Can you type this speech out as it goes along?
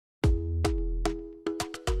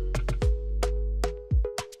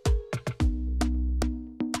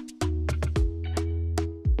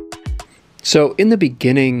So in the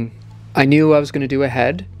beginning, I knew I was going to do a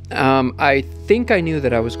head. I think I knew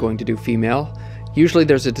that I was going to do female. Usually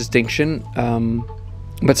there's a distinction,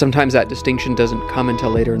 but sometimes that distinction doesn't come until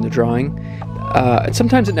later in the drawing. And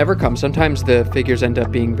sometimes it never comes. Sometimes the figures end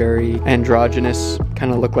up being very androgynous,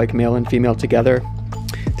 kind of look like male and female together.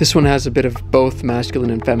 This one has a bit of both masculine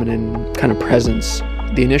and feminine kind of presence.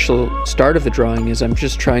 The initial start of the drawing is I'm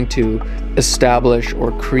just trying to establish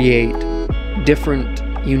or create different,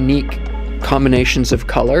 unique combinations of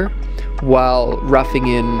color while roughing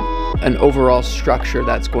in an overall structure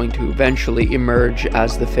that's going to eventually emerge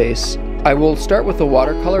as the face. I will start with the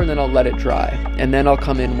watercolor and then I'll let it dry. And then I'll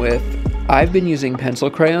come in with, I've been using pencil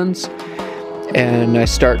crayons, and I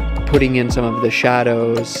start putting in some of the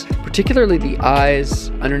shadows, particularly the eyes,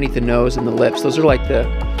 underneath the nose, and the lips. Those are like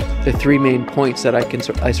the three main points that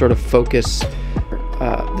I sort of focus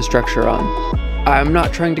the structure on. I'm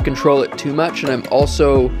not trying to control it too much, and I'm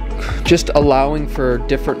also just allowing for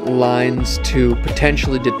different lines to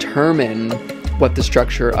potentially determine what the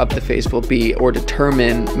structure of the face will be, or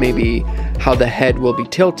determine maybe how the head will be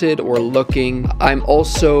tilted or looking. I'm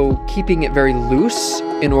also keeping it very loose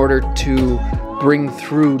in order to bring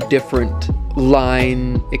through different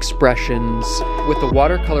line expressions. With the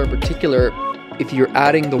watercolor in particular, if you're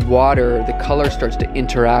adding the water, the color starts to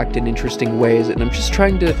interact in interesting ways, and I'm just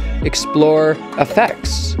trying to explore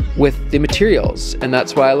effects with the materials, and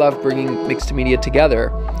that's why I love bringing mixed media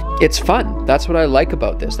together. It's fun. That's what I like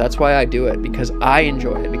about this. That's why I do it, because I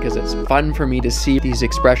enjoy it, because it's fun for me to see these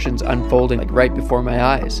expressions unfolding like right before my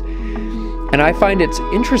eyes. And I find it's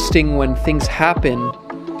interesting when things happen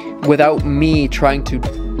without me trying to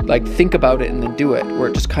like think about it and then do it, where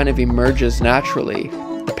it just kind of emerges naturally.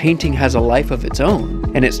 The painting has a life of its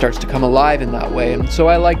own, and it starts to come alive in that way. And so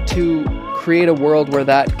I like to create a world where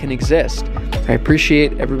that can exist. I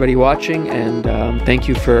appreciate everybody watching, and thank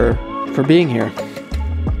you for being here.